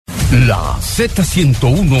La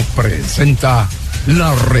Z101 presenta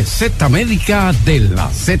la receta médica de la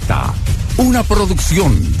Z, una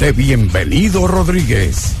producción de Bienvenido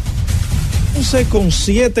Rodríguez.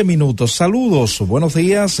 11:07. Saludos, buenos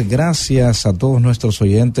días, gracias a todos nuestros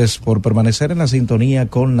oyentes por permanecer en la sintonía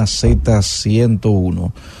con la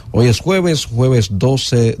Z101. Hoy es jueves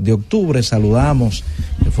 12 de octubre, saludamos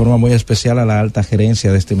de forma muy especial a la alta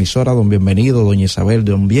gerencia de esta emisora, don Bienvenido, doña Isabel,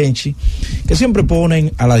 don Bienchi, que siempre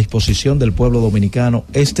ponen a la disposición del pueblo dominicano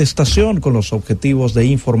esta estación con los objetivos de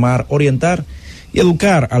informar, orientar y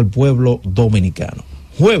educar al pueblo dominicano.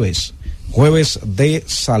 Jueves de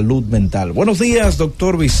salud mental. Buenos días,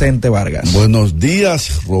 doctor Vicente Vargas. Buenos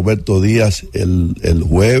días, Roberto Díaz. El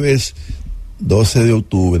jueves 12 de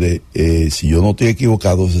octubre, si yo no estoy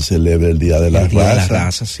equivocado, se celebra el Día de la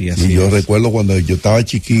Raza. Sí, así yo es. recuerdo cuando yo estaba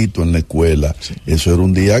chiquito en la escuela, sí. Eso era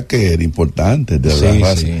un día que era importante, el Día de la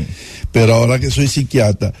Raza. Sí. Pero ahora que soy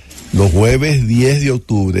psiquiatra, los jueves 10 de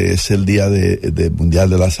octubre es el Día de Mundial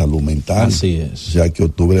de la Salud Mental. Así es. O sea que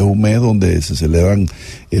octubre es un mes donde se celebran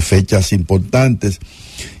fechas importantes.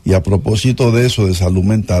 Y a propósito de eso, de salud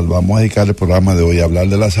mental, vamos a dedicar el programa de hoy a hablar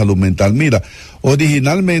de la salud mental. Mira,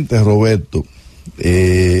 originalmente, Roberto,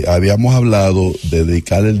 habíamos hablado de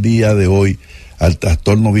dedicar el día de hoy al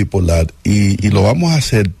trastorno bipolar y lo vamos a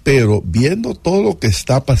hacer, pero viendo todo lo que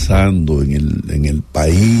está pasando en el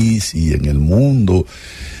país y en el mundo,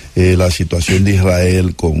 la situación de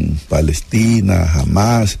Israel con Palestina,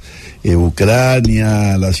 Hamas,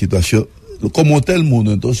 Ucrania, la situación como está el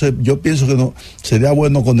mundo. Entonces yo pienso que no sería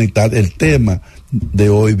bueno conectar el tema de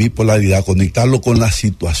hoy, bipolaridad, conectarlo con la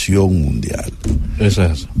situación mundial. Eso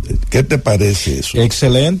es. ¿Qué te parece eso?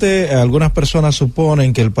 Excelente. Algunas personas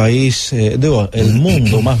suponen que el país, el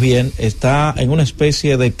mundo más bien, está en una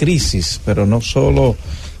especie de crisis, pero no solo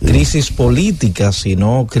crisis política,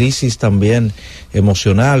 sino crisis también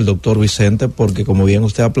emocional, doctor Vicente, porque como bien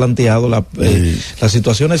usted ha planteado, las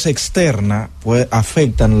situaciones externas pues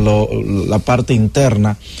afectan la parte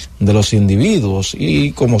interna de los individuos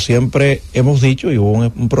y como siempre hemos dicho, y hubo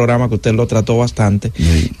un programa que usted lo trató bastante,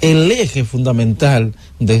 el eje fundamental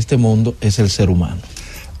de este mundo es el ser humano.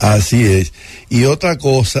 Así es. Y otra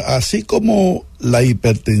cosa, así como la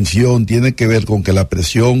hipertensión tiene que ver con que la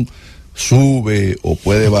presión sube o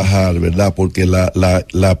puede bajar, ¿verdad? Porque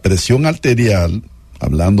la presión arterial,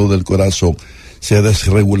 hablando del corazón, se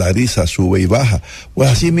desregulariza, sube y baja. Pues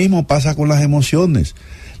así mismo pasa con las emociones.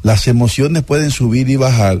 Las emociones pueden subir y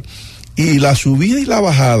bajar, y la subida y la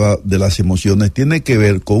bajada de las emociones tiene que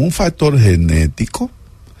ver con un factor genético,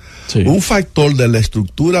 sí, un factor de la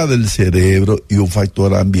estructura del cerebro y un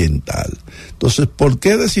factor ambiental. Entonces, ¿por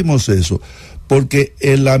qué decimos eso? Porque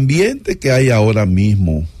el ambiente que hay ahora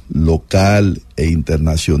mismo, local e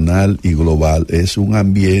internacional y global, es un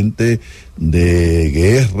ambiente de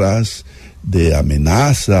guerras, de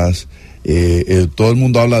amenazas. Todo el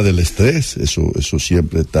mundo habla del estrés, eso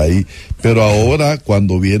siempre está ahí, pero ahora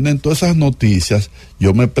cuando vienen todas esas noticias,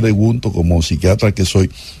 yo me pregunto como psiquiatra que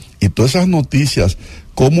soy, y todas esas noticias,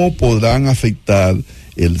 ¿cómo podrán afectar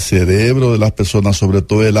el cerebro de las personas, sobre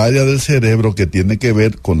todo el área del cerebro que tiene que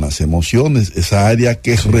ver con las emociones, esa área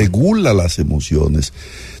que regula las emociones?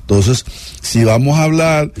 Entonces, si vamos a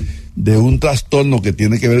hablar de un trastorno que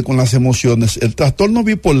tiene que ver con las emociones, el trastorno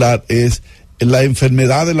bipolar es la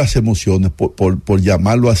enfermedad de las emociones, por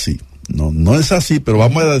llamarlo así. No es así, pero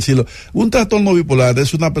vamos a decirlo. Un trastorno bipolar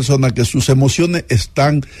es una persona que sus emociones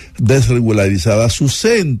están desregularizadas, su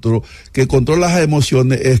centro que controla las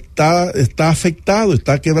emociones está afectado,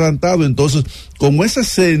 está quebrantado. Entonces, como ese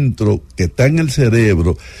centro que está en el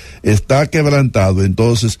cerebro está quebrantado,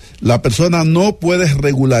 entonces la persona no puede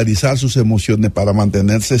regularizar sus emociones para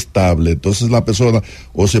mantenerse estable. Entonces la persona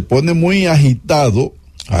o se pone muy agitado,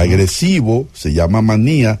 agresivo, se llama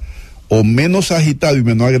manía, o menos agitado y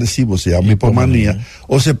menos agresivo, se llama hipomanía,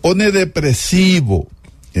 o se pone depresivo.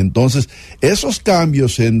 Entonces, esos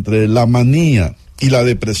cambios entre la manía y la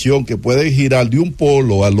depresión, que puede girar de un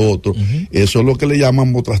polo al otro, eso es lo que le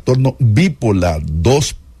llamamos trastorno bipolar,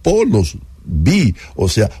 dos polos, o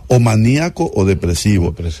sea, o maníaco o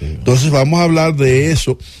depresivo. Entonces, vamos a hablar de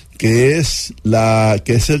eso, que es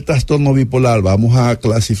el trastorno bipolar. Vamos a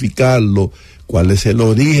clasificarlo, cuál es el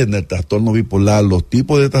origen del trastorno bipolar, los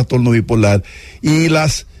tipos de trastorno bipolar y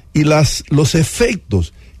los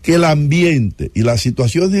efectos que el ambiente y las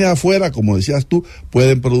situaciones de afuera, como decías tú,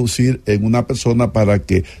 pueden producir en una persona para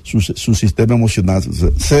que su sistema emocional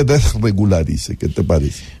se desregularice. ¿Qué te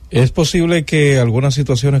parece? Es posible que algunas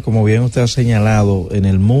situaciones, como bien usted ha señalado, en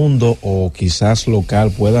el mundo o quizás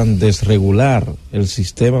local, puedan desregular el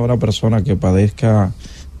sistema de una persona que padezca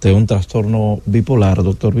de un trastorno bipolar,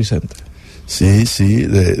 doctor Vicente. Sí,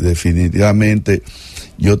 definitivamente.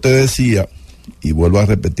 Yo te decía, y vuelvo a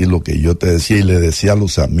repetir lo que yo te decía y le decía a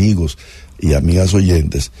los amigos y amigas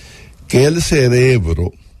oyentes, que el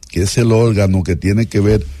cerebro, que es el órgano que tiene que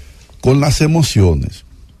ver con las emociones,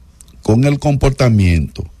 con el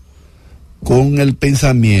comportamiento, con el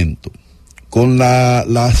pensamiento, con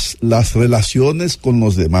las relaciones con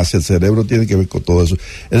los demás, el cerebro tiene que ver con todo eso.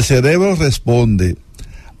 El cerebro responde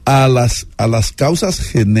a las causas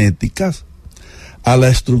genéticas, a la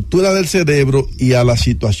estructura del cerebro y a la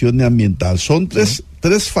situación ambiental. Son tres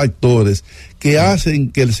factores que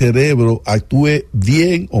hacen que el cerebro actúe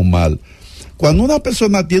bien o mal. Cuando una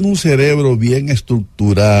persona tiene un cerebro bien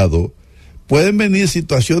estructurado, pueden venir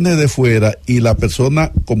situaciones de fuera y la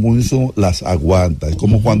persona, como eso, las aguanta. Es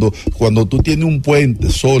como cuando tú tienes un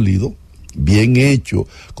puente sólido, bien hecho,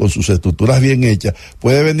 con sus estructuras bien hechas,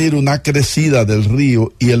 puede venir una crecida del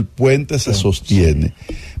río y el puente se sostiene.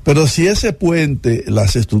 Pero si ese puente,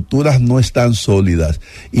 las estructuras no están sólidas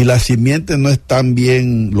y las simientes no están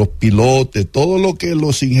bien, los pilotes, todo lo que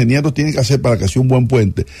los ingenieros tienen que hacer para que sea un buen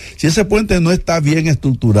puente, si ese puente no está bien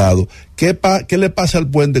estructurado, ¿qué le pasa al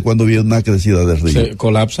puente cuando viene una crecida del río? Se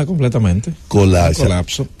colapsa completamente.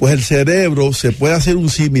 Colapso. Pues el cerebro, se puede hacer un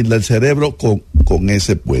símil del cerebro con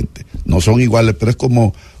ese puente. No son iguales, pero es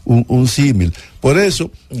como un símil. Por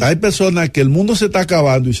eso, hay personas que el mundo se está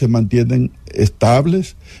acabando y se mantienen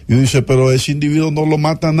estables. Y uno dice, pero ese individuo no lo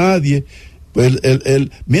mata nadie. Pues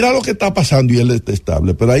mira lo que está pasando y él está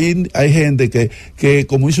estable. Pero hay gente que,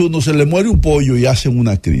 como dice uno, se le muere un pollo y hacen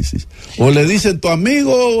una crisis. O le dicen, tu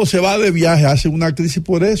amigo se va de viaje, hacen una crisis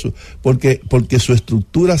por eso. Porque su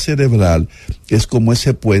estructura cerebral es como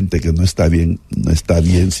ese puente que no está bien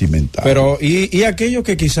cimentado. Pero, y aquellos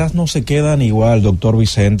que quizás no se quedan igual, doctor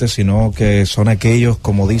Vicente, sino que son aquellos,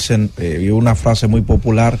 como dicen, y una frase muy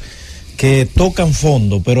popular, que tocan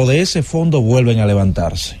fondo, pero de ese fondo vuelven a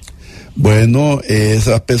levantarse. Bueno,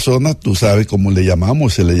 esas personas, tú sabes cómo le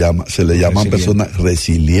llamamos, se le llaman personas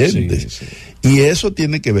resilientes. Sí. Y eso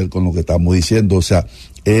tiene que ver con lo que estamos diciendo. O sea,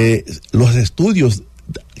 los estudios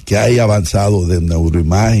que hay avanzado de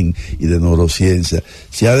neuroimagen y de neurociencia,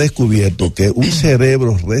 se ha descubierto que un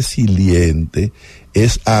cerebro resiliente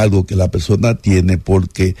es algo que la persona tiene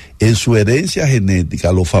porque en su herencia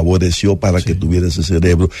genética lo favoreció para que tuviera ese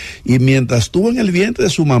cerebro. Y mientras estuvo en el vientre de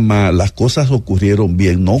su mamá, las cosas ocurrieron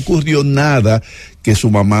bien. No ocurrió nada que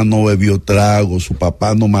su mamá no bebió trago, su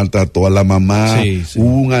papá no maltrató a la mamá,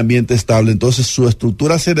 hubo un ambiente estable. Entonces su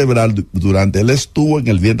estructura cerebral, durante él estuvo en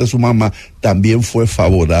el vientre de su mamá, también fue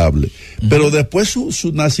favorable. Pero después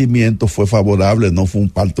su nacimiento fue favorable, no fue un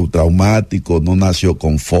parto traumático, no nació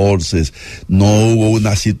con forces, no hubo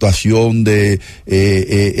una situación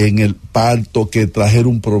en el parto que trajera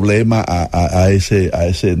un problema a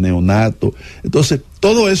ese neonato. Entonces,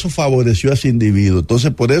 todo eso favoreció a ese individuo.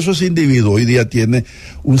 Entonces, por eso ese individuo hoy día tiene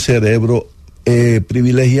un cerebro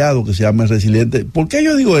privilegiado que se llama resiliente. ¿Por qué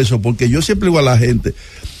yo digo eso? Porque yo siempre digo a la gente,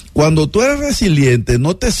 cuando tú eres resiliente,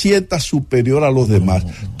 no te sientas superior a los demás.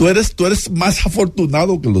 Tú eres más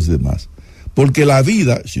afortunado que los demás. Porque la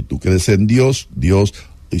vida, si tú crees en Dios,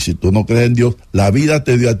 y si tú no crees en Dios, la vida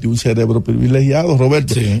te dio a ti un cerebro privilegiado,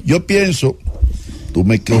 Roberto. Sí. Yo pienso, tú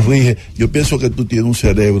me corriges, yo pienso que tú tienes un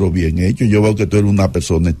cerebro bien hecho. Yo veo que tú eres una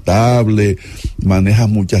persona estable, manejas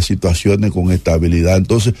muchas situaciones con estabilidad.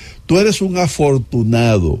 Entonces, tú eres un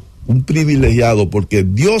afortunado, un privilegiado, porque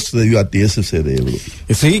Dios te dio a ti ese cerebro.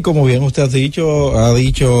 Sí, como bien usted ha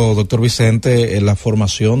dicho, doctor Vicente, la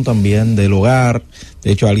formación también del hogar.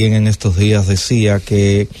 De hecho, alguien en estos días decía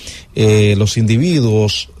que los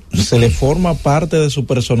individuos se le forma parte de su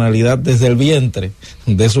personalidad desde el vientre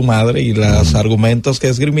de su madre, y los argumentos que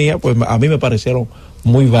esgrimía, pues a mí me parecieron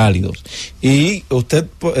muy válidos. Y usted,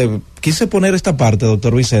 quise poner esta parte,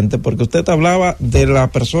 doctor Vicente, porque usted hablaba de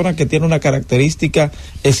la persona que tiene una característica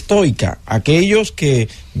estoica, aquellos que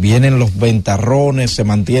vienen los ventarrones, se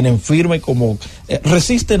mantienen firmes, como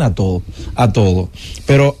resisten a todo,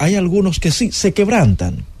 pero hay algunos que sí se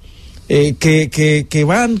quebrantan. Que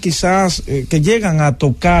van quizás, que llegan a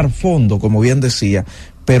tocar fondo, como bien decía,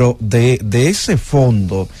 pero de ese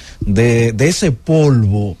fondo, de ese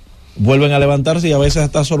polvo, vuelven a levantarse y a veces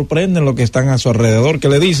hasta sorprenden los que están a su alrededor, que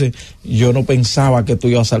le dicen, yo no pensaba que tú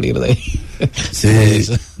ibas a salir de ahí.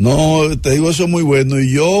 Sí, no, te digo, eso es muy bueno.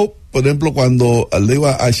 Y yo, por ejemplo, cuando le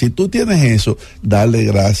digo, si tú tienes eso, dale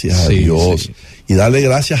gracias a Dios. Sí. Y dale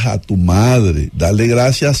gracias a tu madre, dale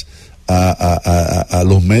gracias a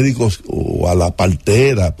los médicos o a la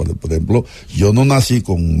partera. Por ejemplo, yo no nací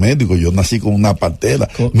con un médico, yo nací con una partera.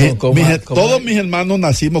 Todos mis hermanos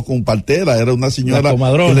nacimos con partera. Era una señora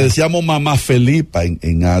que le decíamos mamá Felipa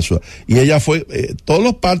en Asua. Y ella fue, todos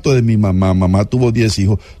los partos de mi mamá tuvo 10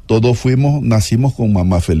 hijos, todos nacimos con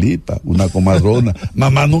mamá Felipa, una comadrona.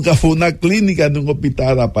 Mamá nunca fue a una clínica ni un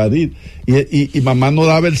hospital a parir. Y mamá nos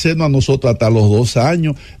daba el seno a nosotros hasta los 2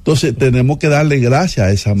 años. Entonces tenemos que darle gracias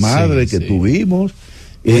a esa madre que tuvimos.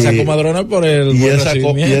 Y esa comadrona por el y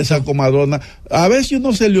esa comadrona, a veces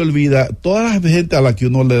uno se le olvida toda la gente a la que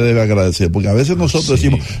uno le debe agradecer, porque a veces nosotros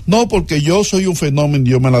decimos, no, porque yo soy un fenómeno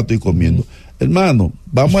y yo me la estoy comiendo. Hermano,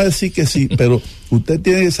 vamos a decir que sí, pero usted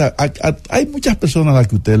tiene hay muchas personas a las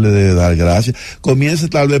que usted le debe dar gracias. Comience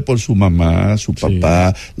tal vez por su mamá, su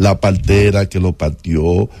papá, la partera que lo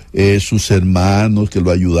partió, sus hermanos que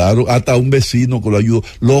lo ayudaron, hasta un vecino que lo ayudó,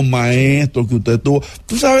 los maestros que usted tuvo.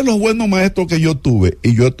 Tú sabes los buenos maestros que yo tuve,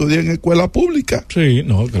 y yo estudié en escuela pública. Sí,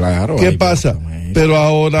 no, claro. ¿Qué pasa? Pero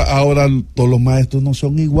ahora todos los maestros no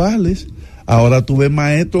son iguales. Ahora tú ves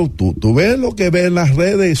maestros, tú ves lo que ves en las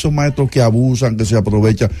redes, esos maestros que abusan, que se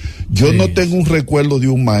aprovechan. Yo no tengo un recuerdo de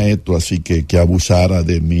un maestro así que abusara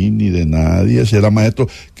de mí ni de nadie. Ese era maestro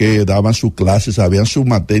que daban sus clases, sabían su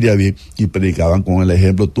materia bien y predicaban con el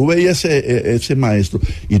ejemplo. Tú veías ese maestro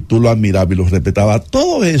y tú lo admirabas y lo respetabas.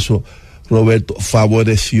 Todo eso, Roberto,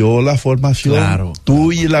 favoreció la formación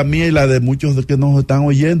tuya y la mía y la de muchos que nos están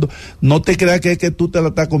oyendo. No te creas que tú te la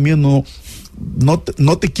estás comiendo,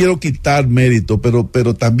 no te quiero quitar mérito,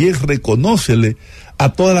 pero también reconócele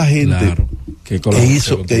a toda la gente que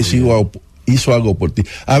hizo algo por ti.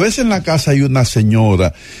 A veces en la casa hay una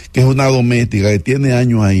señora que es una doméstica que tiene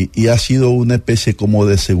años ahí y ha sido una especie como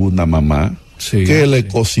de segunda mamá. Que le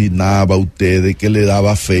cocinaba a ustedes, que le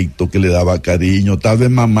daba afecto, que le daba cariño. Tal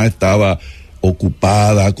vez mamá estaba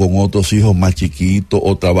ocupada con otros hijos más chiquitos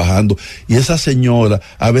o trabajando, y esa señora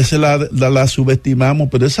a veces la subestimamos,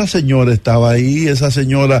 pero esa señora estaba ahí. Esa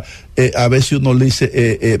señora a veces uno le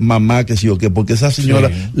dice mamá, que sí o qué, porque esa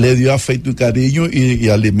señora le dio afecto y cariño y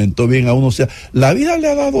alimentó bien a uno. O sea, la vida le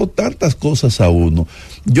ha dado tantas cosas a uno.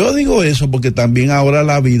 Yo digo eso porque también ahora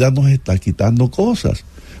la vida nos está quitando cosas.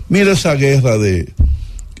 Mira esa guerra de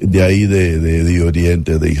ahí de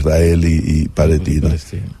Oriente, de Israel y Palestina.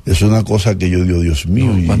 Es una cosa que yo digo, Dios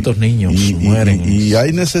mío. ¿Cuántos niños mueren? Y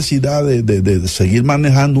hay necesidad de seguir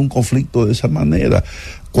manejando un conflicto de esa manera.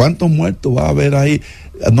 ¿Cuántos muertos va a haber ahí?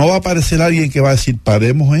 No va a aparecer alguien que va a decir,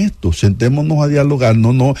 paremos esto, sentémonos a dialogar.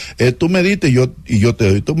 No, tú me diste y yo te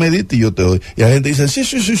doy, tú me diste y yo te doy. Y la gente dice,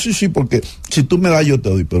 sí, porque si tú me das yo te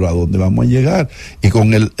doy, pero ¿a dónde vamos a llegar? Y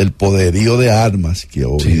con el poderío de armas que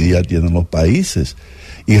hoy día tienen los países,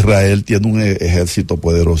 Israel tiene un ejército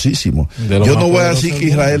poderosísimo. Yo no voy a decir que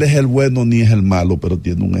Israel es el bueno ni es el malo, pero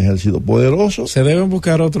tiene un ejército poderoso. Se deben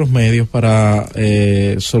buscar otros medios para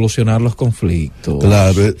solucionar los conflictos.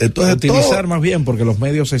 Claro, entonces utilizar más bien, porque los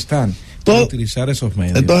medios están. Utilizar esos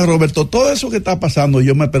medios. Entonces, Roberto, todo eso que está pasando,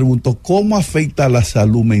 yo me pregunto, ¿cómo afecta la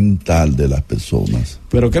salud mental de las personas?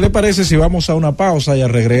 Pero, ¿qué le parece si vamos a una pausa y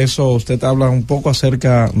al regreso usted habla un poco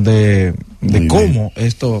acerca de cómo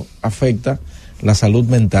esto afecta la salud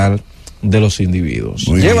mental de los individuos?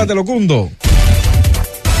 Llévatelo, Cundo.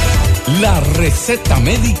 La receta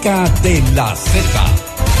médica de la Z.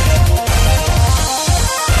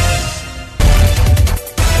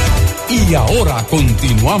 Y ahora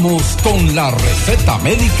continuamos con la receta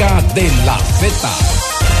médica de la Z.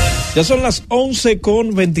 Ya son las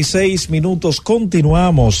 11:26.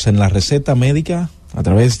 Continuamos en la receta médica a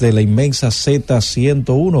través de la inmensa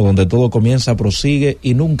Z101, donde todo comienza, prosigue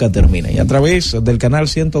y nunca termina. Y a través del canal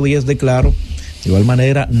 110 de Claro, de igual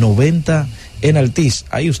manera 90 en Altiz.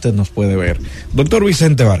 Ahí usted nos puede ver. Doctor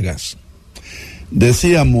Vicente Vargas.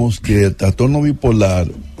 Decíamos que el trastorno bipolar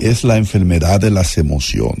es la enfermedad de las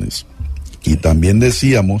emociones. Y también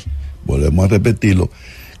decíamos, volvemos a repetirlo,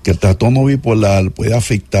 que el trastorno bipolar puede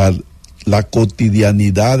afectar la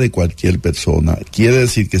cotidianidad de cualquier persona. Quiere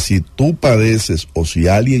decir que si tú padeces o si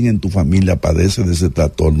alguien en tu familia padece de ese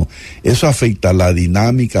trastorno, eso afecta la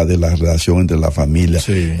dinámica de la relación entre la familia,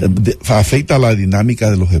 afecta la dinámica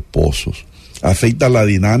de los esposos, afecta las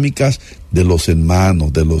dinámicas de los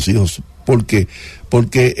hermanos, de los hijos. ¿Por qué?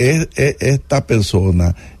 Porque esta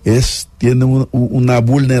persona tiene una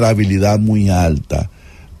vulnerabilidad muy alta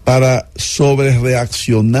para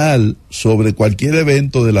sobrereaccionar sobre cualquier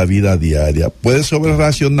evento de la vida diaria. Puede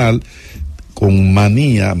sobrereaccionar con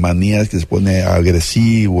manía es que se pone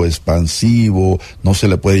agresivo, expansivo, no se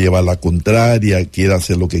le puede llevar la contraria, quiere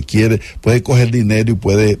hacer lo que quiere, puede coger dinero y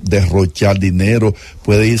puede derrochar dinero,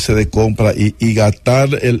 puede irse de compra y gastar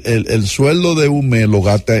el sueldo de un mes, lo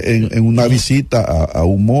gasta en una visita a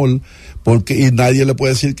un mall, y nadie le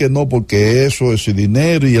puede decir que no, porque eso es su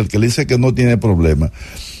dinero, y el que le dice que no tiene problema.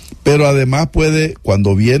 Pero además puede,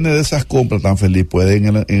 cuando viene de esas compras tan feliz, puede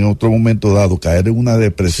en otro momento dado caer en una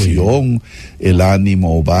depresión, el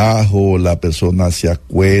ánimo bajo, la persona se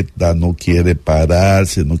acuesta, no quiere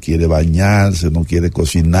pararse, no quiere bañarse, no quiere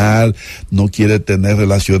cocinar, no quiere tener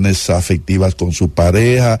relaciones afectivas con su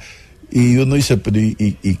pareja. Y uno dice, pero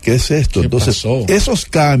 ¿y qué es esto? ¿Qué Entonces, pasó? esos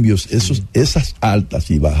cambios, esas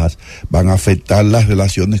altas y bajas van a afectar las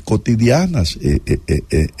relaciones cotidianas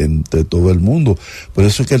entre todo el mundo. Por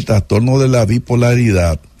eso es que el trastorno de la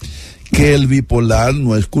bipolaridad, que el bipolar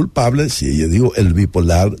no es culpable, si yo digo el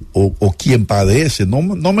bipolar o quien padece, no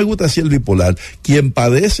me gusta decir el bipolar, quien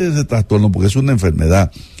padece ese trastorno, porque es una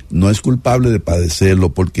enfermedad, no es culpable de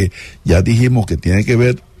padecerlo, porque ya dijimos que tiene que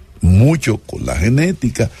ver mucho con la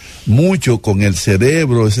genética, mucho con el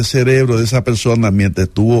cerebro, ese cerebro de esa persona mientras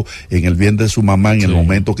estuvo en el vientre de su mamá, en el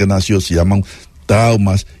momento que nació, se llaman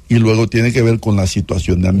traumas, y luego tiene que ver con las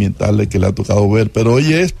situaciones ambientales que le ha tocado ver. Pero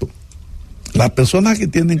oye esto, las personas que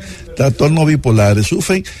tienen trastornos bipolares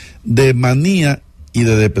sufren de manía y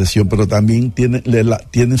de depresión, pero también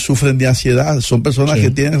sufren de ansiedad. Son personas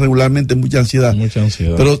que tienen regularmente mucha ansiedad,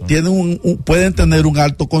 pero pueden tener un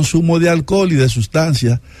alto consumo de alcohol y de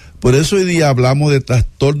sustancias. Por eso hoy día hablamos de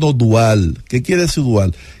trastorno dual. ¿Qué quiere decir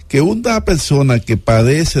dual? Que una persona que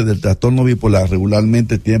padece del trastorno bipolar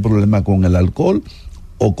regularmente tiene problemas con el alcohol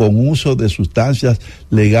o con uso de sustancias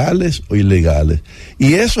legales o ilegales.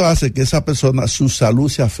 Y eso hace que esa persona, su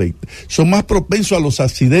salud se afecte. Son más propensos a los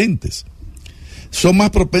accidentes, son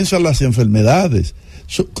más propensos a las enfermedades.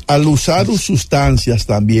 Al usar sustancias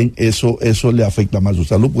también eso le afecta más su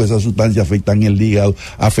salud, porque esas sustancias afectan el hígado,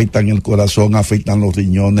 afectan el corazón, afectan los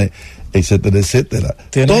riñones, etcétera, etcétera.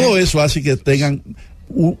 Todo eso hace que tengan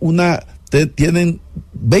tienen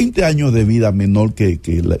 20 años de vida menor que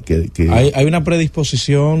Hay una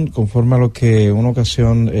predisposición, conforme a lo que en una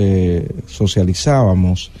ocasión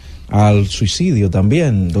socializábamos, al suicidio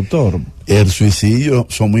también, doctor. El suicidio,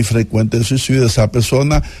 son muy frecuentes el suicidio. Esa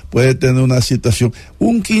persona puede tener una situación,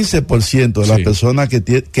 un 15% de las personas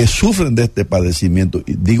que sufren de este padecimiento,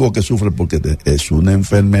 y digo que sufren porque es una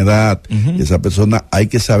enfermedad, esa persona hay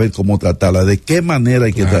que saber cómo tratarla, de qué manera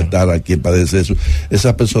hay que tratar a quien padece eso.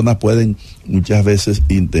 Esas personas pueden muchas veces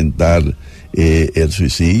intentar el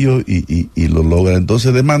suicidio y lo logran.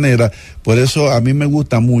 Entonces, por eso a mí me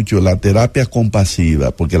gusta mucho la terapia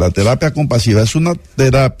compasiva, porque la terapia compasiva es una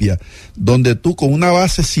terapia donde tú, con una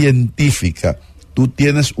base científica, tú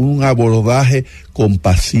tienes un abordaje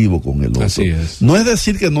compasivo con el otro. Así es. No es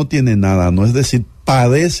decir que no tiene nada, no es decir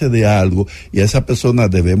padece de algo, y a esa persona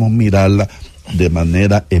debemos mirarla de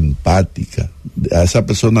manera empática. A esa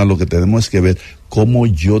persona lo que tenemos es que ver cómo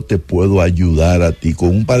yo te puedo ayudar a ti con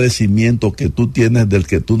un padecimiento que tú tienes, del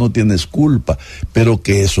que tú no tienes culpa, pero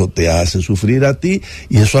que eso te hace sufrir a ti,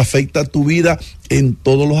 y eso afecta a tu vida en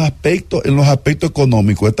todos los aspectos, en los aspectos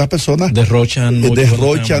económicos. Estas personas derrochan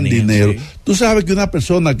dinero. Sí. Tú sabes que una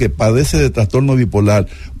persona que padece de trastorno bipolar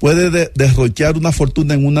puede derrochar una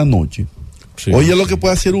fortuna en una noche. Sí, oye, lo que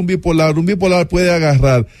puede hacer un bipolar puede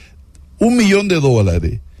agarrar $1 millón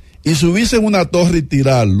y subirse en una torre y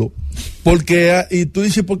tirarlo, y tú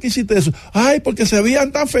dices, ¿por qué hiciste eso? Ay, porque se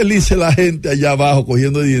veían tan felices la gente allá abajo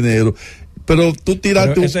cogiendo dinero. Pero tú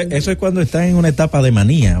tiraste... Eso es cuando está en una etapa de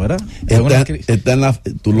manía, ¿verdad?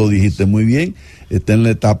 Tú lo dijiste muy bien, está en la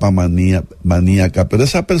etapa maníaca, pero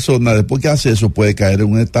esa persona, después que hace eso, puede caer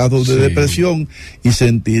en un estado de depresión y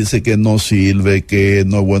sentirse que no sirve, que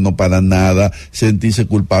no es bueno para nada, sentirse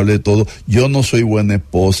culpable de todo. Yo no soy buena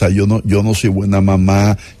esposa, yo no soy buena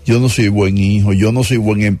mamá, yo no soy buen hijo, yo no soy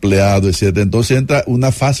buen empleado, etcétera. Entonces entra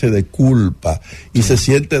una fase de culpa y se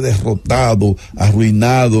siente derrotado,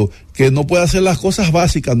 arruinado, que no puede hacer las cosas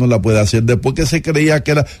básicas, no las puede hacer. Después que se creía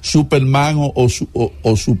que era Superman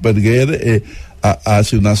o Supergirl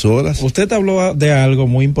hace unas horas. Usted habló de algo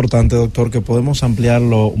muy importante, doctor, que podemos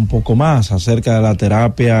ampliarlo un poco más, acerca de la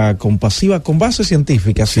terapia compasiva con base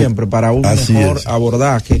científica, siempre para un mejor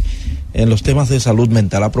abordaje en los temas de salud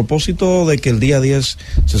mental. A propósito de que el día 10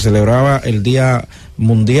 se celebraba el Día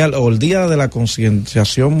Mundial, o el Día de la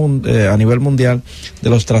Concienciación a nivel mundial de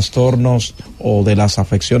los trastornos o de las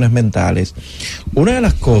afecciones mentales, una de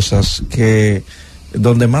las cosas que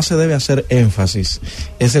donde más se debe hacer énfasis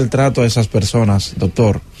es el trato a esas personas,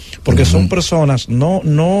 doctor, porque son personas,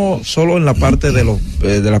 no solo en la parte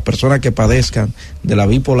de las personas que padezcan de la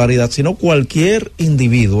bipolaridad, sino cualquier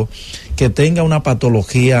individuo que tenga una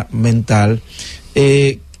patología mental,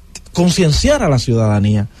 concienciar a la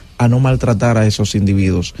ciudadanía a no maltratar a esos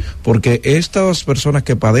individuos, porque estas personas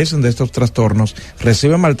que padecen de estos trastornos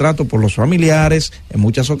reciben maltrato por los familiares, en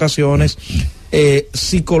muchas ocasiones,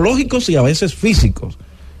 psicológicos y a veces físicos.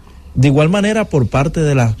 De igual manera por parte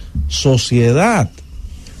de la sociedad,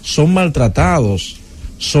 son maltratados,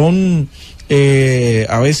 son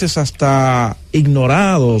a veces hasta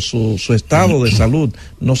ignorados su estado de salud,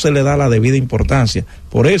 no se le da la debida importancia.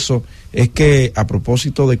 Por eso es que, a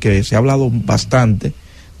propósito de que se ha hablado bastante,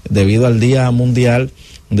 debido al Día Mundial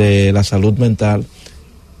de la Salud Mental,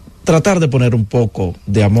 tratar de poner un poco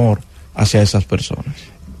de amor hacia esas personas.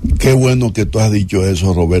 Qué bueno que tú has dicho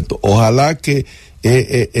eso, Roberto. Ojalá que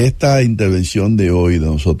esta intervención de hoy de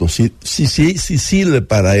nosotros sí sirve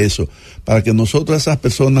para eso, para que nosotros a esas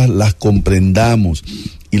personas las comprendamos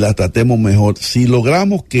y las tratemos mejor. Si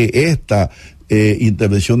logramos que esta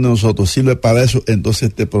intervención de nosotros sirve para eso, entonces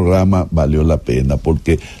este programa valió la pena,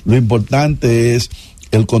 porque lo importante es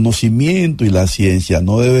el conocimiento y la ciencia.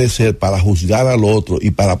 No debe ser para juzgar al otro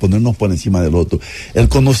y para ponernos por encima del otro. El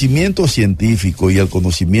conocimiento científico y el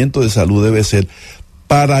conocimiento de salud debe ser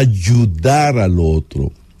para ayudar al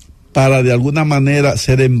otro, para de alguna manera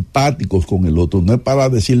ser empáticos con el otro. No es para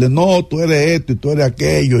decirle, no, tú eres esto y tú eres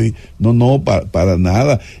aquello, y no, para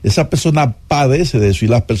nada. Esa persona padece de eso, y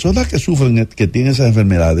las personas que sufren, que tienen esas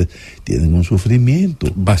enfermedades, tienen un sufrimiento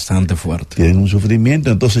bastante fuerte. Tienen un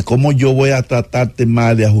sufrimiento. Entonces, ¿cómo yo voy a tratarte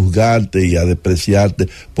mal y a juzgarte y a despreciarte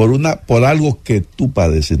por algo que tú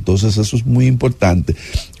padeces? Entonces, eso es muy importante.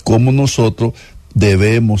 Cómo nosotros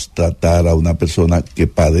debemos tratar a una persona que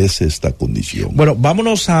padece esta condición. Bueno,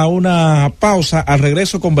 vámonos a una pausa. Al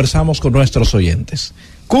regreso conversamos con nuestros oyentes.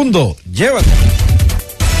 Cundo, llévate.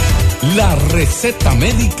 La receta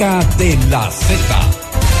médica de la Z.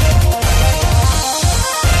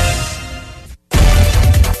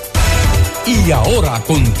 Y ahora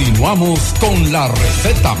continuamos con la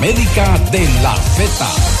receta médica de la Z.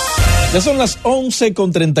 Ya son las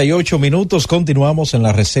 11:38. Continuamos en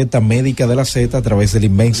la receta médica de la Z a través de la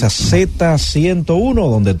inmensa Z101,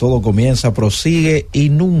 donde todo comienza, prosigue y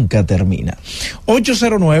nunca termina.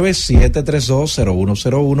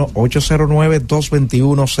 809-732-0101,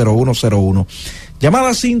 809-221-0101.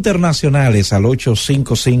 Llamadas internacionales al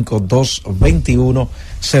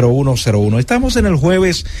 855-221-0101. Estamos en el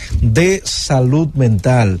jueves de salud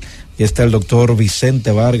mental. Y está el doctor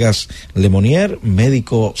Vicente Vargas Lemonier,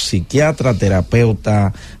 médico psiquiatra,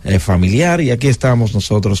 terapeuta familiar, y aquí estamos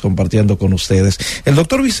nosotros compartiendo con ustedes. El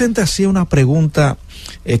doctor Vicente hacía una pregunta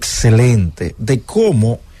excelente de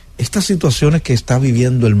cómo estas situaciones que está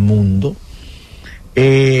viviendo el mundo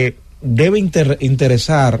debe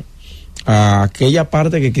interesar a aquella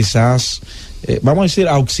parte que quizás, vamos a decir,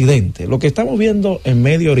 a Occidente. Lo que estamos viendo en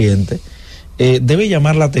Medio Oriente debe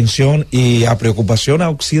llamar la atención y a preocupación a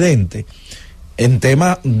Occidente en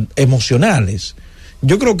temas emocionales.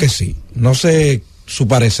 Yo creo que sí. No sé su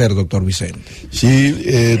parecer, doctor Vicente. Sí,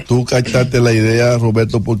 tú captaste la idea,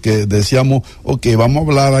 Roberto, porque decíamos, ok, vamos a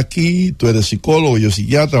hablar aquí, tú eres psicólogo, yo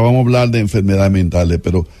psiquiatra, vamos a hablar de enfermedades mentales,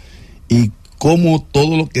 pero ¿y cómo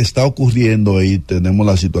todo lo que está ocurriendo ahí? Tenemos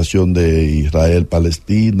la situación de Israel,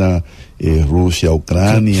 Palestina, Rusia,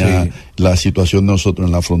 Ucrania, sí. La situación de nosotros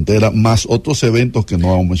en la frontera, más otros eventos que no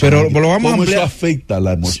vamos a mencionar. Pero lo vamos ¿Cómo a ampliar? Eso afecta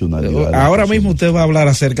la emocionalidad. Ahora mismo usted va a hablar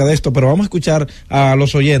acerca de esto, pero vamos a escuchar a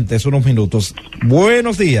los oyentes unos minutos.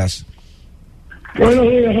 Buenos días. Buenos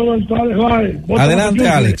días, Roberto. Adelante,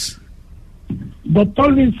 Alex.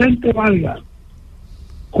 Doctor Vicente Vargas,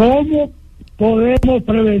 ¿cómo podemos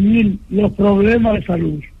prevenir los problemas de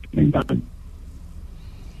salud mental?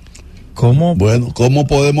 ¿Cómo? Bueno, ¿cómo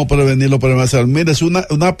podemos prevenir los problemas de salud? Mire, es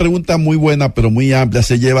una pregunta muy buena, pero muy amplia.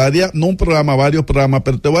 Se llevaría, no un programa, varios programas,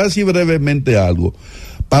 pero te voy a decir brevemente algo.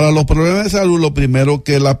 Para los problemas de salud, lo primero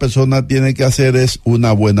que la persona tiene que hacer es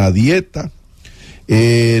una buena dieta,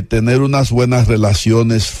 tener unas buenas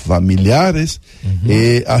relaciones familiares,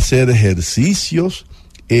 hacer ejercicios,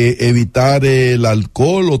 evitar el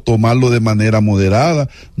alcohol o tomarlo de manera moderada,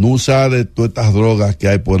 no usar todas estas drogas que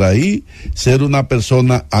hay por ahí, ser una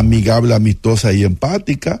persona amigable, amistosa y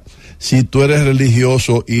empática. Si tú eres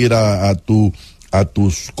religioso, ir a tu a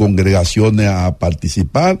tus congregaciones a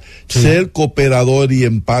participar, ser cooperador y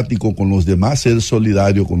empático con los demás, ser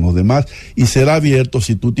solidario con los demás y ser abierto.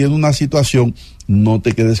 Si tú tienes una situación, no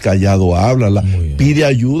te quedes callado, háblala, pide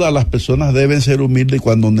ayuda. Las personas deben ser humildes y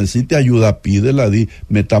cuando necesite ayuda, pídela, di,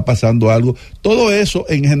 me está pasando algo. Todo eso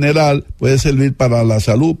en general puede servir para la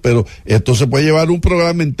salud, pero esto se puede llevar un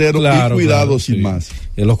programa entero, y cuidado sin más.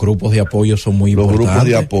 Y los grupos de apoyo son muy importantes. Los grupos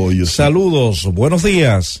de apoyo. Saludos, buenos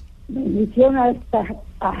días. Bendición a esta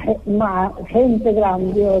gente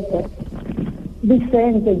grandiosa.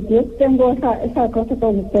 Vicente, yo tengo esa cosa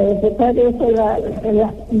con ustedes.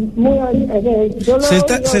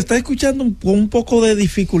 Se está escuchando un poco de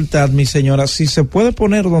dificultad, mi señora. Si se puede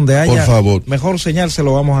poner donde haya, por favor, mejor señal, se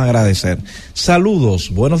lo vamos a agradecer. Saludos,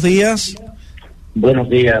 buenos días. Buenos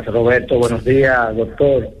días, Roberto. Buenos días,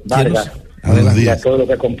 doctor Vargas. Adelante. Y a todos los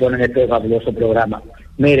que componen este fabuloso programa.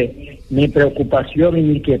 Mire, mi preocupación y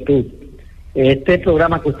mi inquietud, este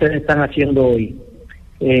programa que ustedes están haciendo hoy,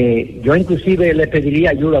 yo inclusive le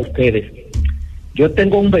pediría ayuda a ustedes. Yo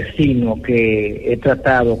tengo un vecino que he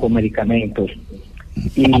tratado con medicamentos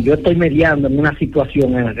y yo estoy mediando en una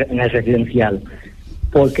situación en el residencial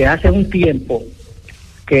porque hace un tiempo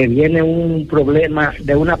que viene un problema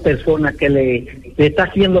de una persona que le está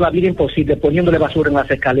haciendo la vida imposible, poniéndole basura en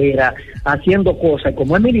las escaleras, haciendo cosas.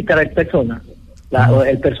 Como es militar el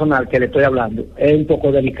personal que le estoy hablando, es un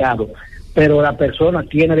poco delicado, pero la persona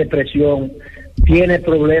tiene depresión, tiene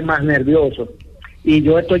problemas nerviosos y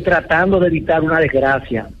yo estoy tratando de evitar una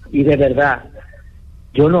desgracia y de verdad,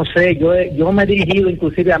 yo no sé, yo me he dirigido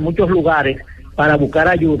inclusive a muchos lugares para buscar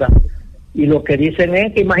ayuda y lo que dicen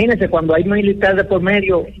es que imagínense cuando hay militares de por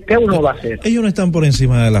medio, ¿qué uno va a hacer? Ellos no están por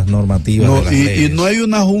encima de las normativas. No, de las leyes. Y no hay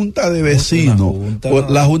una junta de vecinos.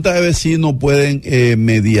 La junta de vecinos pueden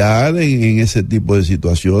mediar en ese tipo de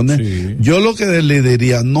situaciones. Sí. Yo lo que le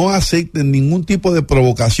diría, no acepten ningún tipo de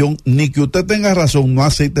provocación, ni que usted tenga razón, no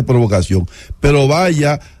acepte provocación, pero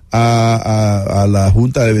vaya a la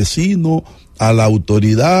junta de vecinos, a la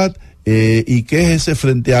autoridad, y quéjese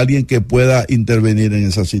frente a alguien que pueda intervenir en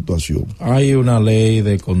esa situación. Hay una ley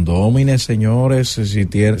de condómines, señores,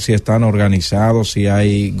 si están organizados, si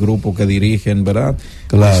hay grupos que dirigen, ¿verdad?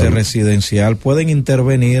 Claro. Ese residencial, pueden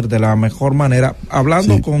intervenir de la mejor manera,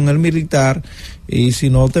 hablando con el militar, y si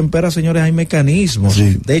no tempera, señores, hay mecanismos.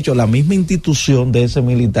 Sí. De hecho, la misma institución de ese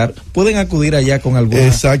militar pueden acudir allá con algún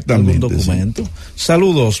documento. Sí.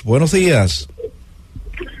 Saludos, buenos días.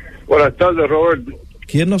 Buenas tardes, Roberto.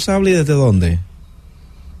 ¿Quién nos habla y desde dónde?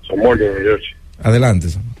 Samuel de New Jersey. Adelante,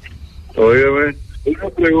 Samuel. Óyeme, una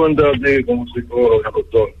pregunta a ti como psicólogo,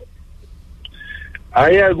 doctor.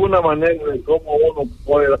 ¿Hay alguna manera de cómo uno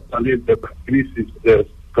puede salir de esta crisis de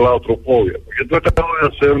claustrofobia? Porque estoy tratando de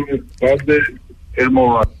hacerme parte del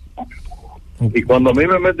morado. Y cuando a mí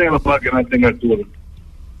me meten en la máquina en altura,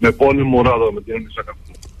 me ponen morado, me tienen que sacar.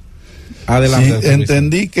 Adelante. Sí,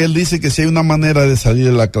 entendí que él dice que si hay una manera de salir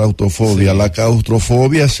de la claustrofobia. Sí. La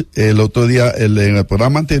claustrofobia, el otro día, en el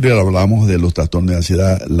programa anterior hablamos de los trastornos de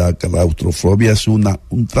ansiedad. La claustrofobia es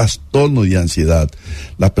un trastorno de ansiedad.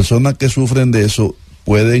 Las personas que sufren de eso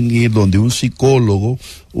pueden ir donde un psicólogo,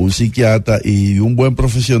 un psiquiatra y un buen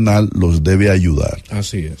profesional los debe ayudar.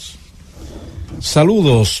 Así es.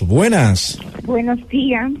 Saludos, buenas. Buenos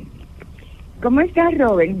días. ¿Cómo estás,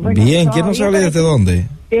 Robert? Bueno, bien, ¿quién nos habla desde dónde?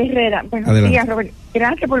 Herrera. Buenos días, Robert.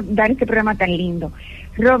 Gracias por dar este programa tan lindo.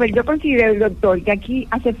 Robert, yo considero, doctor, que aquí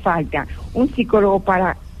hace falta un psicólogo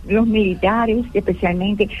para los militares,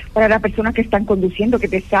 especialmente para las personas que están conduciendo, que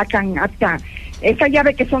te sacan hasta esa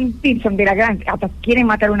llave que son de la gran, hasta quieren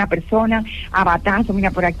matar a una persona a batazo,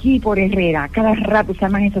 mira, por aquí, por Herrera, cada rato se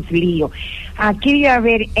arman esos líos. Aquí debe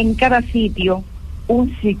haber en cada sitio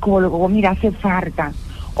un psicólogo, mira, hace falta.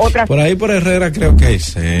 Por ahí por Herrera creo que hay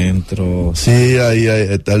centros. Sí, ahí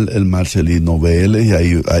está el Marcelino Vélez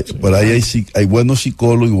y por ahí hay buenos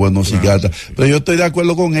psicólogos y buenos psiquiatras. Sí. Pero yo estoy de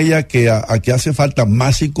acuerdo con ella que aquí hace falta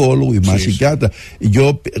más psicólogos y más psiquiatras. Y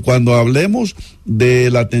yo, cuando hablemos de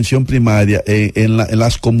la atención primaria, en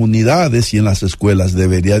las comunidades y en las escuelas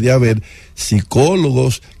debería de haber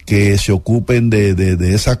psicólogos que se ocupen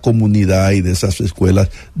de esa comunidad y de esas escuelas,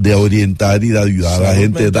 de orientar y de ayudar a la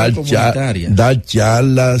gente, dar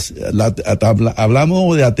charlas.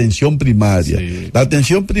 Hablamos de atención primaria. Sí. La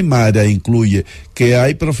atención primaria incluye que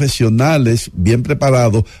hay profesionales bien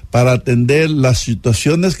preparados para atender las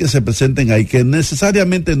situaciones que se presenten ahí, que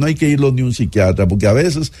necesariamente no hay que irlo ni un psiquiatra, porque a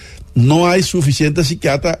veces no hay suficiente suficientes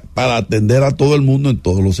psiquiatras para atender a todo el mundo en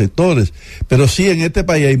todos los sectores. Pero sí, en este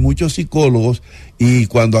país hay muchos psicólogos, y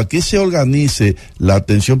cuando aquí se organice la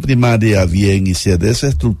atención primaria bien y se dé esa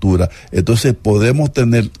estructura, entonces podemos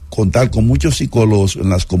contar con muchos psicólogos en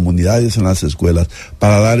las comunidades, en las escuelas,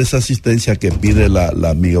 para dar esa asistencia que pide la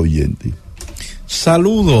amiga oyente.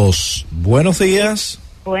 Saludos, buenos días.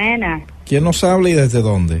 Buenas. ¿Quién nos habla y desde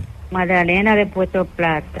dónde? Magdalena de Puerto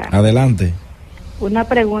Plata. Adelante. Una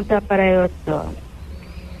pregunta para el doctor.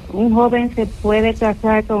 ¿Un joven se puede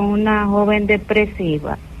casar con una joven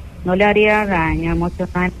depresiva? ¿No le haría daño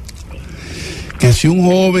emocional? Que si un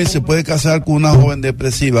joven se puede casar con una joven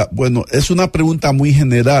depresiva, bueno, es una pregunta muy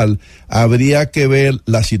general. Habría que ver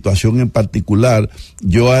la situación en particular.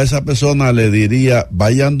 Yo a esa persona le diría,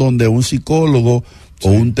 vayan donde un psicólogo o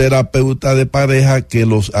un terapeuta de pareja que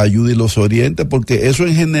los ayude y los oriente, porque eso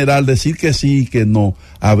en general, decir que sí y que no,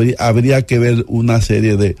 habría que ver una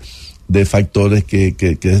serie de factores que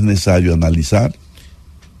es necesario analizar.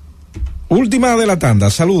 Última de la tanda,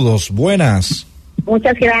 saludos, buenas.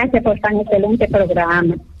 Muchas gracias por tan excelente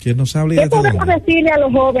programa. ¿Quién nos habla? ¿Qué podemos decirle a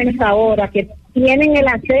los jóvenes ahora que tienen el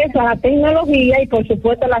acceso a la tecnología y por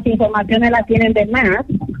supuesto las informaciones las tienen de más,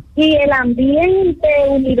 y el ambiente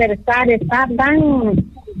universal está tan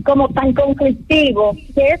conflictivo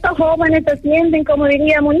que estos jóvenes se sienten, como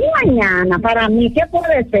diríamos, ni mañana? Para mí, ¿qué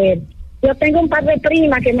puede ser? Yo tengo un par de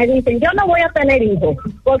primas que me dicen, yo no voy a tener hijos,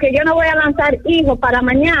 porque yo no voy a lanzar hijos para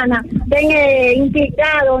mañana,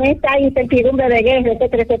 implicado en esta incertidumbre de guerra,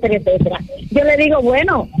 etcétera, etcétera, etcétera. Yo le digo,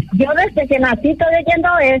 bueno, yo desde que nací estoy leyendo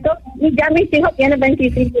eso, y ya mis hijos tienen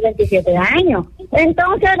 25 y 27 años.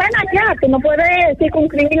 Entonces, ven acá, tú no puedes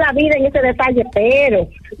circunscribir la vida en ese detalle, pero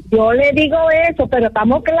yo le digo eso, pero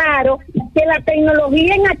estamos claros que la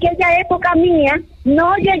tecnología en aquella época mía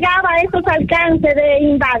no llegaba a esos alcances de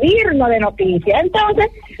invadirnos de noticias. Entonces,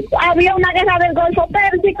 había una guerra del Golfo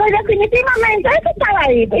Pérsico y definitivamente eso estaba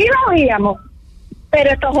ahí, y lo oíamos.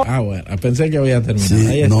 Pero bueno, pensé que había terminado. Sí,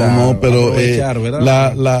 ahí está, no, pero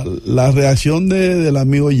la reacción del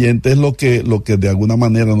amigo oyente es lo que de alguna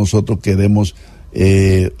manera nosotros queremos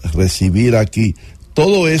recibir aquí.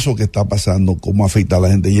 Todo eso que está pasando, cómo afecta a la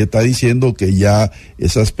gente, y está diciendo que ya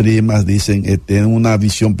esas primas dicen tienen una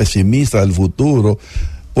visión pesimista del futuro.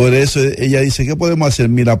 Por eso ella dice, ¿qué podemos hacer?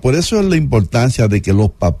 Mira, por eso es la importancia de que los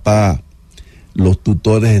papás, los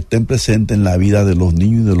tutores estén presentes en la vida de los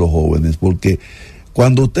niños y de los jóvenes, porque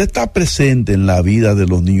cuando usted está presente en la vida de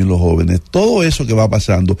los niños y los jóvenes, todo eso que va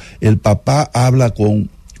pasando, el papá habla con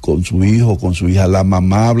su hijo, con su hija, la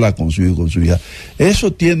mamá habla con su hijo, con su hija.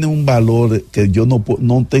 Eso tiene un valor que yo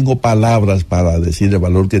no tengo palabras para decir el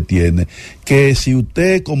valor que tiene. Que si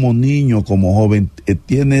usted como niño, como joven,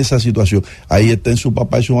 tiene esa situación, ahí estén su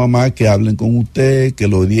papá y su mamá, que hablen con usted, que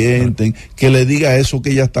lo orienten, que le diga eso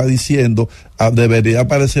que ella está diciendo. Debería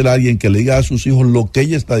aparecer alguien que le diga a sus hijos lo que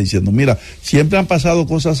ella está diciendo. Mira, siempre han pasado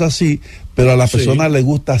cosas así, pero a las personas les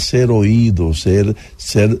gusta ser oídos,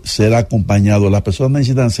 ser acompañados. Las personas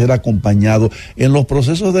necesitan ser acompañados en los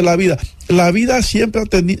procesos de la vida. La vida siempre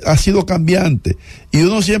ha sido cambiante, y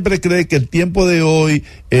uno siempre cree que el tiempo de hoy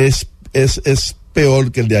es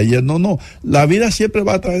peor que el de ayer. No, la vida siempre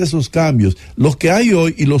va a traer esos cambios, los que hay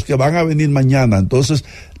hoy y los que van a venir mañana. Entonces,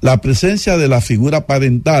 la presencia de la figura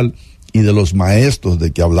parental y de los maestros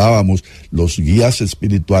de que hablábamos, los guías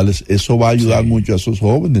espirituales, eso va a ayudar mucho a esos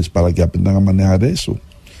jóvenes para que aprendan a manejar eso.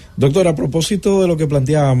 Doctor, a propósito de lo que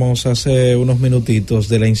planteábamos hace unos minutitos,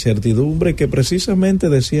 de la incertidumbre que precisamente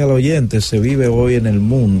decía el oyente, se vive hoy en el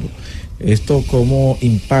mundo, ¿esto cómo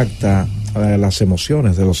impacta las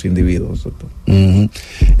emociones de los individuos, doctor?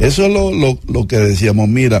 Eso es lo que decíamos.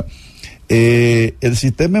 Mira, el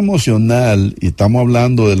sistema emocional, y estamos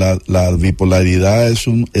hablando de la bipolaridad,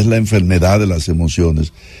 es la enfermedad de las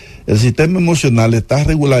emociones. El sistema emocional está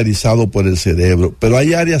regularizado por el cerebro, pero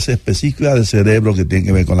hay áreas específicas del cerebro que tienen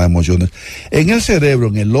que ver con las emociones. En el cerebro,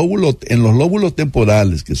 en los lóbulos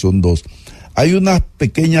temporales, que son dos, hay unas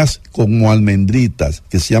pequeñas como almendritas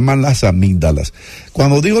que se llaman las amígdalas.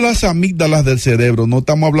 Cuando digo las amígdalas del cerebro, no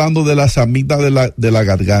estamos hablando de las amígdalas de la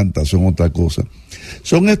garganta, son otra cosa.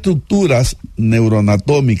 Son estructuras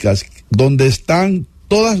neuroanatómicas donde están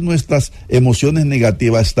todas nuestras emociones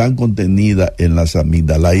negativas, están contenidas en las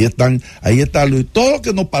amígdalas. Ahí está todo lo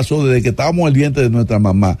que nos pasó desde que estábamos en el vientre de nuestra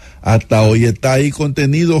mamá hasta hoy, está ahí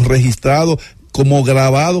contenido, registrado, como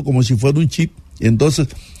grabado, como si fuera un chip. Entonces,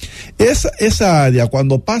 esa área,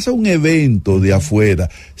 cuando pasa un evento de afuera,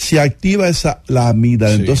 se activa la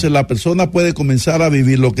amígdala. Sí. Entonces la persona puede comenzar a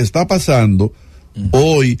vivir lo que está pasando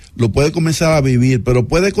hoy, lo puede comenzar a vivir, pero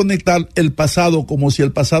puede conectar el pasado como si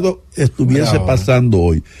el pasado estuviese pasando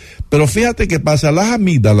hoy. Pero fíjate que pasa, las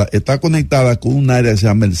amígdalas está conectada con un área que se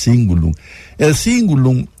llama el cingulum. El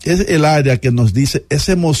cingulum es el área que nos dice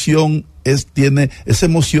esa emoción tiene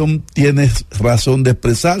razón de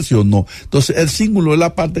expresarse o no. Entonces el cingulum es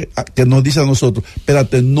la parte que nos dice a nosotros,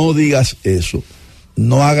 espérate, no digas eso,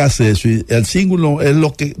 no hagas eso. Y el cingulum es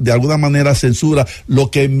lo que de alguna manera censura lo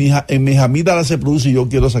que en mis amígdalas se produce y yo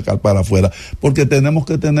quiero sacar para afuera, porque tenemos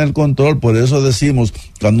que tener control. Por eso decimos,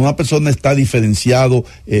 cuando una persona está diferenciado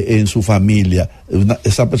en su familia,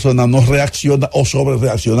 esa persona no reacciona o sobre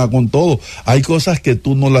reacciona con todo. Hay cosas que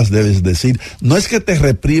tú no las debes decir. No es que te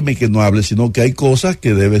reprime y que no hables, sino que hay cosas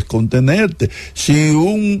que debes contenerte. Si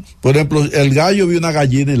por ejemplo, el gallo ve una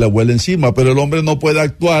gallina y le vuela encima, pero el hombre no puede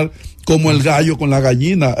actuar como el gallo con la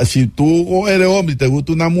gallina. Si tú eres hombre y te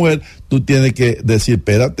gusta una mujer, tú tienes que decir,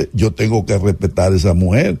 espérate, yo tengo que respetar a esa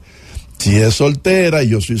mujer. Si es soltera y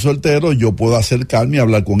yo soy soltero, yo puedo acercarme y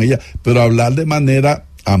hablar con ella, pero hablar de manera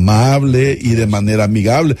amable y de manera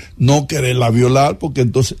amigable, no quererla violar, porque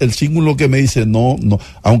entonces el símbolo que me dice no,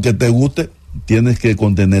 aunque te guste, tienes que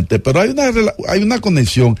contenerte. Pero hay una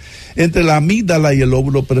conexión entre la amígdala y el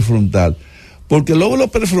lóbulo prefrontal, porque el lóbulo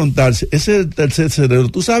prefrontal es el tercer cerebro.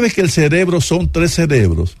 Tú sabes que el cerebro son 3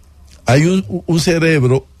 cerebros. Hay un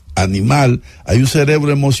cerebro animal, hay un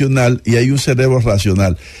cerebro emocional y hay un cerebro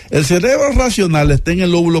racional. El cerebro racional está en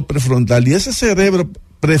el lóbulo prefrontal y ese cerebro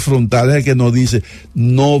prefrontal es el que nos dice,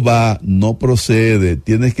 no procede,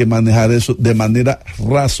 tienes que manejar eso de manera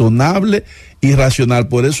razonable y racional.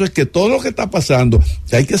 Por eso es que todo lo que está pasando,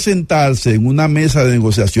 hay que sentarse en una mesa de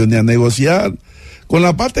negociación y a negociar. Con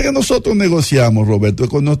la parte que nosotros negociamos, Roberto, es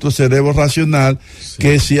con nuestro cerebro racional, sí.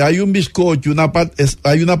 Que si hay un bizcocho,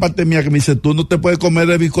 hay una parte mía que me dice, tú no te puedes comer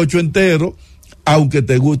el bizcocho entero, aunque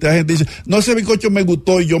te guste. La gente dice, no, ese bizcocho me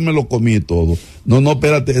gustó y yo me lo comí todo. No,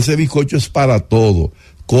 espérate, ese bizcocho es para todo.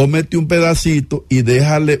 Cómete un pedacito y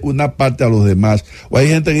déjale una parte a los demás. O hay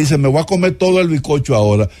gente que dice, me voy a comer todo el bizcocho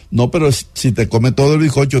ahora. No, pero si te comes todo el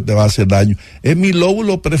bizcocho te va a hacer daño. Es mi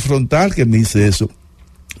lóbulo prefrontal que me dice eso.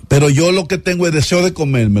 Pero yo lo que tengo es deseo de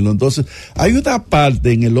comérmelo. Entonces, hay una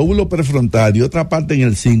parte en el lóbulo prefrontal y otra parte en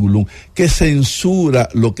el cingulum que censura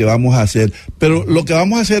lo que vamos a hacer. Pero lo que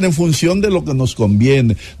vamos a hacer en función de lo que nos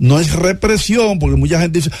conviene. No es represión, porque mucha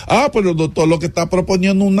gente dice, pero el doctor lo que está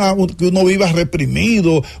proponiendo que uno viva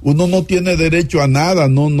reprimido, uno no tiene derecho a nada.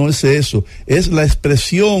 No es eso. Es la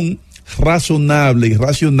expresión razonable y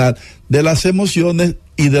racional de las emociones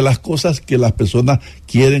y de las cosas que las personas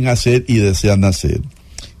quieren hacer y desean hacer.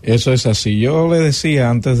 Eso es así. Yo le decía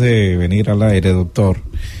antes de venir al aire, doctor,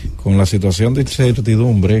 con la situación de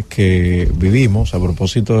incertidumbre que vivimos, a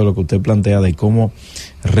propósito de lo que usted plantea de cómo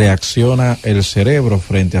reacciona el cerebro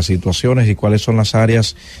frente a situaciones y cuáles son las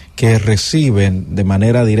áreas que reciben de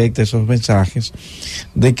manera directa esos mensajes,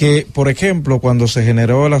 de que, por ejemplo, cuando se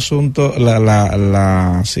generó el asunto,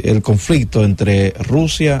 el conflicto entre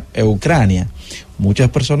Rusia e Ucrania, muchas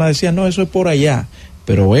personas decían, no, eso es por allá,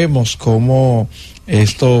 pero vemos cómo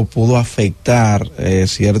esto pudo afectar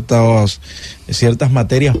ciertas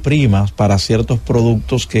materias primas para ciertos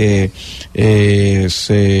productos que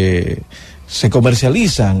se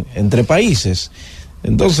comercializan entre países.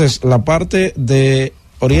 Entonces, la parte de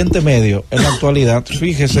Oriente Medio, en la actualidad,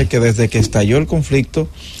 fíjese que desde que estalló el conflicto,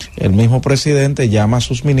 el mismo presidente llama a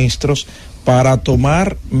sus ministros para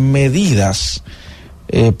tomar medidas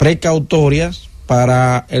precautorias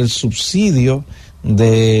para el subsidio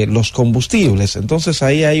de los combustibles. Entonces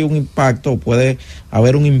ahí hay un impacto, puede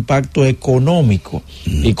haber un impacto económico,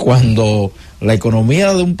 y cuando la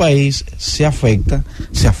economía de un país se afectan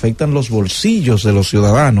los bolsillos de los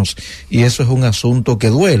ciudadanos, y eso es un asunto que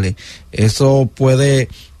duele. Eso puede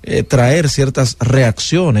traer ciertas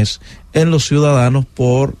reacciones en los ciudadanos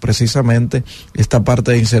por precisamente esta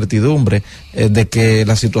parte de incertidumbre, de que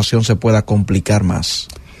la situación se pueda complicar más.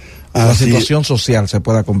 La situación social se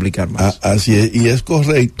pueda complicar más. Así es, y es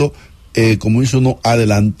correcto, como dice uno,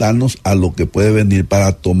 adelantarnos a lo que puede venir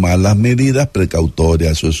para tomar las medidas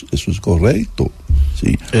precautorias. Eso es correcto.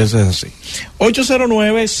 Sí. Eso es así.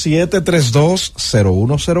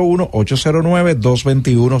 809-732-0101,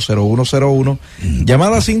 809-221-0101.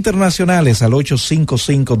 Llamadas internacionales al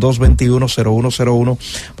 855-221-0101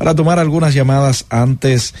 para tomar algunas llamadas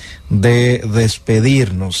antes de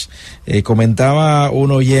despedirnos. Comentaba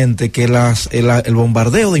un oyente que el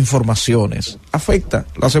bombardeo de informaciones afecta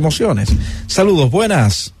las emociones. Saludos,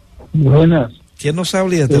 buenas. Buenas. ¿Quién nos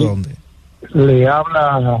habla y desde dónde? Le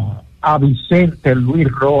habla a Vicente Luis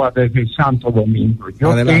Roa desde Santo Domingo.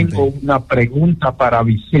 Yo Adelante. Tengo una pregunta para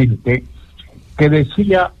Vicente, que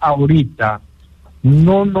decía ahorita,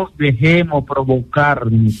 no nos dejemos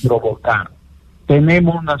provocar ni provocar.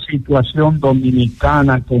 tenemos una situación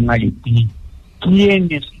dominicana con Haití. ¿Quién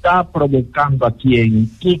está provocando a quién?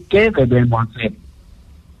 ¿Y qué debemos hacer?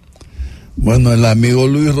 Bueno, el amigo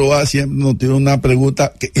Luis Roa siempre nos tiene una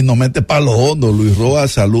pregunta y nos mete para lo hondo. Luis Roa,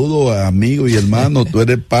 saludo, amigo y hermano, tú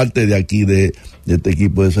eres parte de aquí de este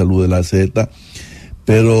equipo de salud de la Z,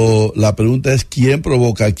 pero la pregunta es ¿quién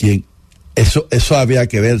provoca a quién? Eso había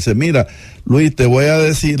que verse. Mira, Luis, te voy a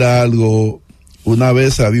decir algo. Una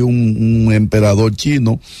vez había un emperador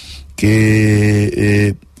chino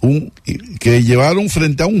que llevaron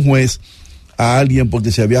frente a un juez a alguien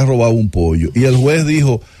porque se había robado un pollo, y el juez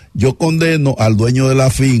dijo: yo condeno al dueño de la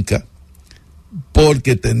finca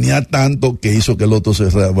porque tenía tanto que hizo que el otro se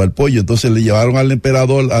robara el pollo. Entonces le llevaron al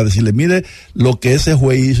emperador a decirle: mire lo que ese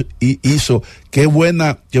juez hizo, qué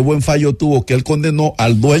buen fallo tuvo, que él condenó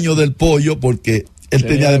al dueño del pollo porque él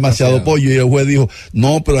tenía demasiado pollo. Y el juez dijo: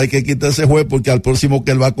 no, pero hay que quitar ese juez porque al próximo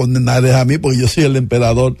que él va a condenar es a mí, porque yo soy el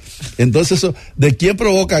emperador. Entonces, eso, ¿de quién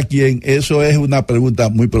provoca a quién? Eso es una pregunta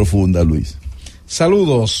muy profunda, Luis.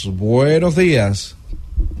 Saludos, buenos días.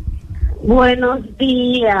 Buenos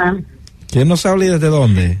días. ¿Quién nos habla y desde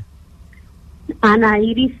dónde? Ana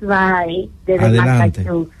Iris Bay, desde Adelante.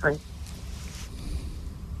 Massachusetts.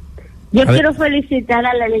 Yo quiero felicitar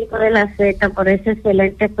al elenco de la Z por ese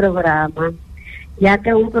excelente programa, ya que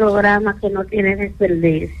es un programa que no tiene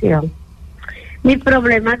desperdicio. Mi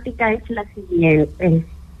problemática es la siguiente.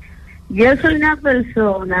 Yo soy una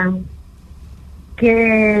persona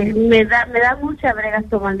que me da mucha brega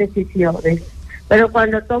tomar decisiones, pero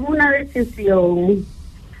cuando tomo una decisión,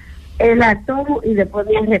 la tomo y después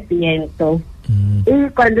me arrepiento. Y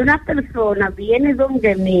cuando una persona viene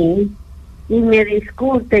donde mí y me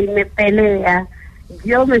discute y me pelea,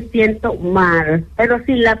 yo me siento mal. Pero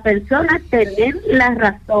si la persona tiene la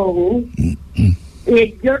razón,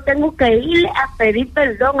 yo tengo que ir a pedir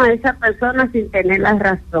perdón a esa persona sin tener la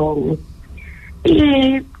razón.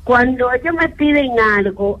 Y cuando ellos me piden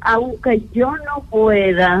algo, aunque yo no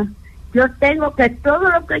pueda, yo tengo que todo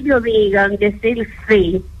lo que ellos digan decir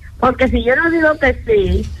sí, porque si yo no digo que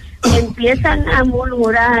sí, empiezan a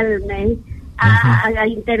murmurarme, a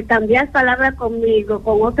intercambiar palabras conmigo,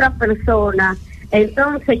 con otra persona.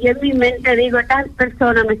 Entonces yo en mi mente digo: estas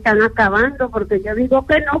personas me están acabando porque yo digo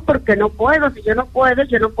que no, porque no puedo. Si yo no puedo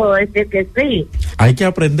decir que sí. Hay que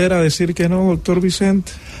aprender a decir que no, doctor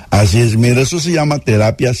Vicente. Así es, mira, eso se llama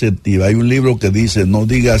terapia asertiva. Hay un libro que dice: no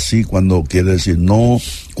diga sí cuando quiere decir no,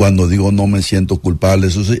 cuando digo no me siento culpable.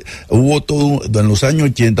 Eso sí, hubo todo, en los años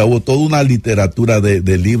 80 hubo toda una literatura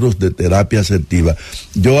de libros de terapia asertiva.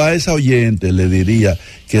 Yo a esa oyente le diría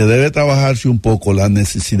que debe trabajarse un poco la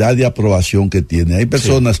necesidad de aprobación que tiene. Hay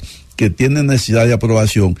personas que tienen necesidad de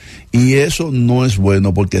aprobación y eso no es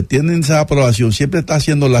bueno, porque tienen esa aprobación, siempre está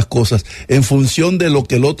haciendo las cosas en función de lo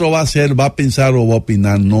que el otro va a hacer, va a pensar o va a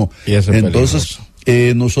opinar, no. Entonces,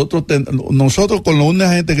 nosotros con la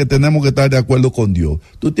única gente que tenemos que estar de acuerdo con Dios.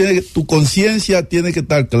 Tu conciencia tiene que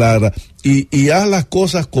estar clara y haz las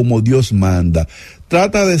cosas como Dios manda.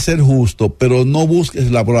 Trata de ser justo, pero no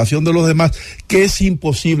busques la aprobación de los demás, que es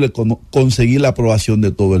imposible conseguir la aprobación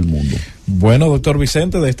de todo el mundo. Bueno, doctor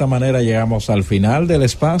Vicente, de esta manera llegamos al final del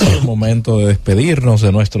espacio, momento de despedirnos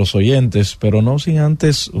de nuestros oyentes, pero no sin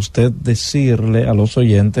antes usted decirle a los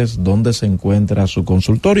oyentes dónde se encuentra su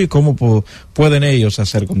consultorio y cómo pueden ellos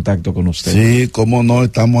hacer contacto con usted. Sí, cómo no,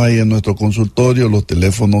 estamos ahí en nuestro consultorio, los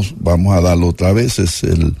teléfonos, vamos a darlo otra vez, es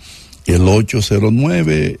el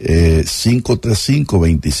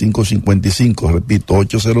 809-535-2555, repito,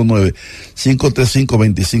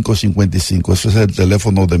 809-535-2555, ese es el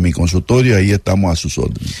teléfono de mi consultorio, ahí estamos a sus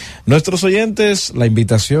órdenes. Nuestros oyentes, la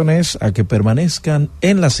invitación es a que permanezcan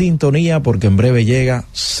en la sintonía porque en breve llega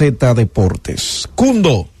Z Deportes.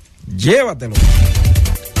 Cundo, llévatelo.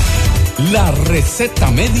 La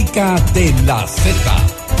receta médica de la Z.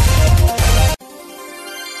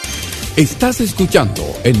 Estás escuchando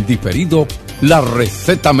en diferido la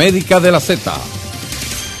receta médica de la Z